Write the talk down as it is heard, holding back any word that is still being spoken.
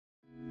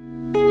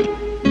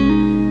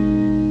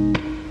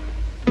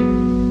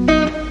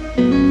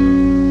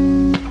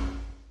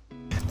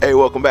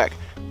Welcome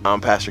back.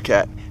 I'm Pastor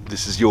Cat.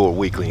 This is your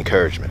weekly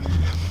encouragement.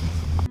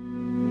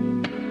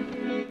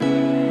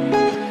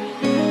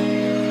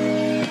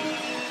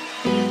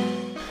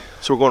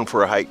 So we're going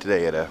for a hike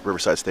today at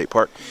Riverside State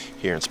Park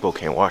here in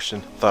Spokane,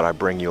 Washington. Thought I'd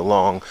bring you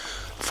along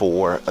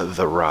for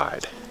the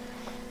ride.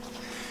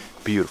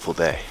 Beautiful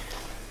day.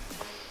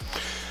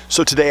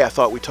 So today I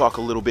thought we'd talk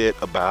a little bit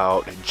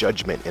about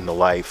judgment in the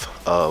life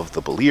of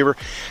the believer,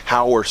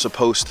 how we're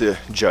supposed to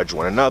judge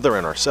one another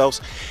and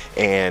ourselves,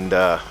 and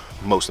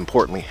most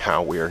importantly,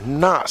 how we're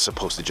not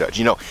supposed to judge.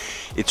 You know,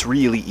 it's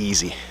really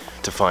easy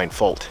to find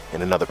fault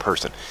in another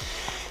person.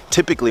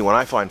 Typically, when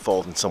I find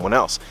fault in someone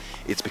else,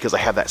 it's because I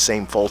have that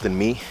same fault in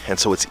me, and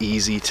so it's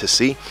easy to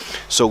see.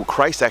 So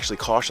Christ actually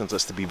cautions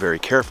us to be very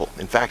careful.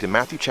 In fact, in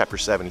Matthew chapter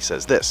 7, he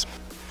says this,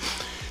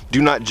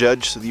 "Do not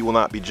judge so that you will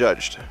not be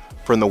judged.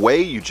 For in the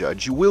way you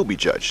judge, you will be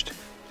judged.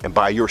 And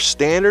by your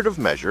standard of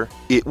measure,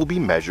 it will be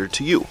measured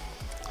to you."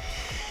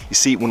 You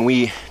see, when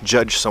we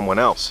judge someone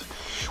else,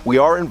 we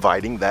are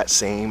inviting that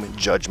same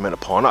judgment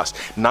upon us.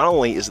 Not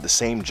only is it the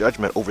same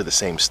judgment over the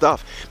same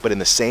stuff, but in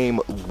the same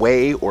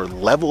way or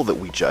level that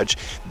we judge,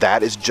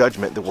 that is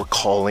judgment that we're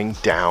calling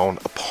down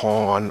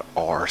upon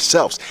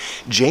ourselves.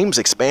 James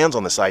expands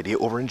on this idea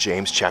over in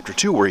James chapter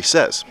 2, where he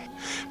says,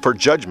 "For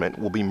judgment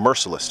will be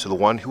merciless to the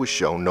one who has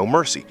shown no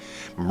mercy.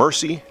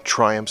 Mercy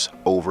triumphs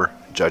over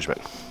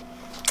judgment."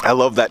 I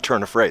love that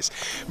turn of phrase.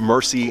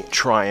 Mercy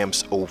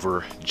triumphs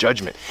over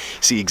judgment.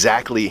 See,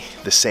 exactly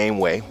the same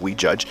way we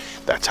judge,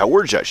 that's how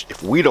we're judged.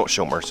 If we don't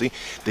show mercy,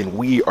 then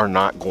we are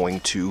not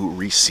going to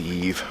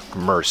receive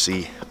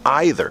mercy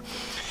either.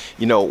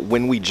 You know,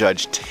 when we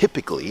judge,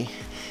 typically,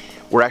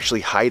 we're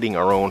actually hiding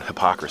our own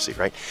hypocrisy,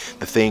 right?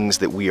 The things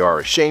that we are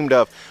ashamed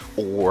of,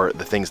 or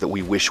the things that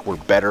we wish were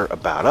better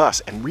about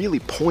us, and really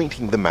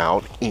pointing them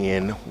out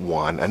in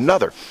one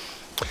another.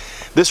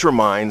 This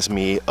reminds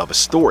me of a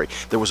story.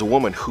 There was a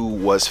woman who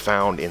was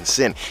found in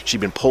sin.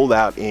 She'd been pulled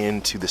out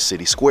into the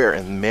city square,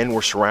 and men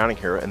were surrounding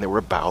her, and they were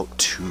about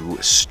to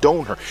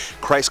stone her.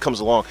 Christ comes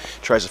along,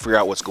 tries to figure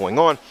out what's going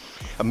on,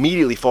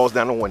 immediately falls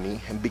down on one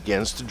knee and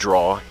begins to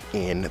draw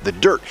in the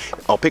dirt.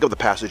 I'll pick up the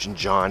passage in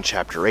John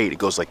chapter 8. It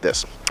goes like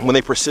this. "When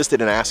they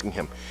persisted in asking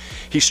him,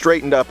 he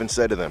straightened up and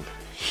said to them,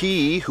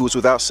 'He who is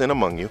without sin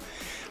among you,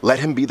 let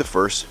him be the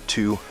first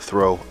to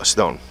throw a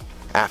stone.'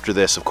 After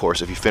this, of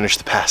course, if you finish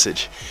the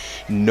passage,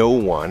 no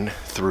one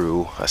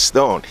threw a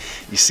stone."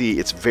 You see,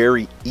 it's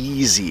very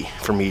easy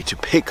for me to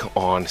pick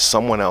on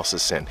someone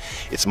else's sin.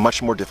 It's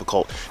much more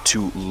difficult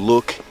to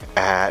look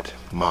at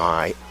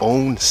my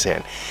own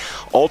sin.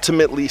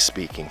 Ultimately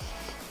speaking,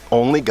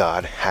 only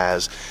God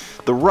has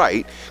the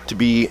right to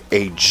be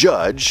a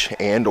judge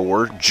and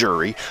or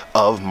jury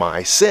of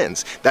my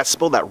sins. That's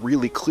spelled out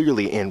really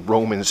clearly in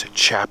Romans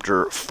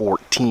chapter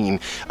 14.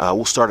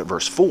 We'll start at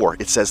verse 4.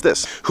 It says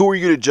this, "Who are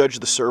you to judge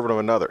the servant of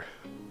another?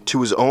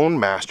 To his own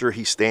master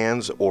he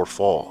stands or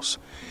falls.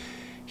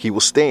 He will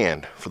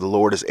stand, for the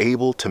Lord is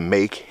able to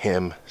make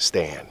him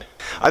stand."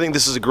 I think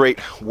this is a great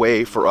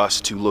way for us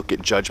to look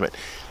at judgment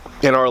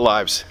in our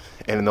lives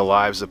and in the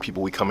lives of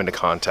people we come into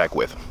contact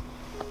with.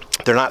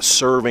 They're not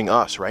serving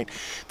us, right?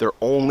 They're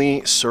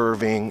only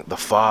serving the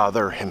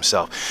Father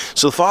himself.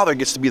 So the Father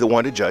gets to be the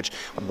one to judge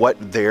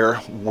what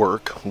their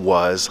work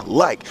was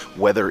like,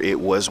 whether it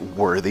was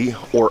worthy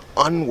or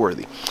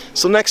unworthy.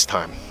 So next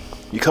time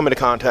you come into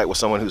contact with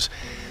someone who's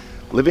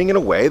living in a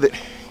way that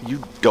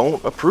you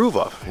don't approve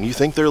of and you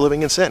think they're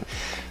living in sin,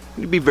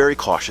 you be very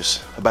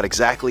cautious about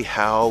exactly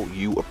how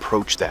you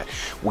approach that.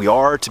 We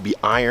are to be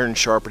iron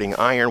sharpening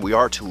iron. We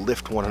are to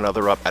lift one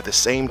another up. At the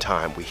same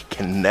time, we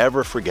can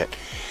never forget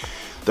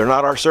they're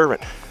not our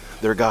servant,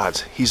 they're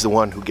God's. He's the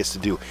one who gets to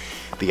do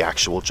the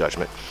actual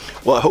judgment.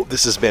 Well, I hope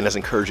this has been as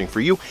encouraging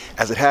for you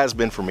as it has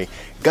been for me.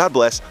 God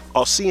bless.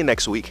 I'll see you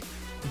next week.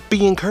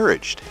 Be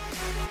encouraged.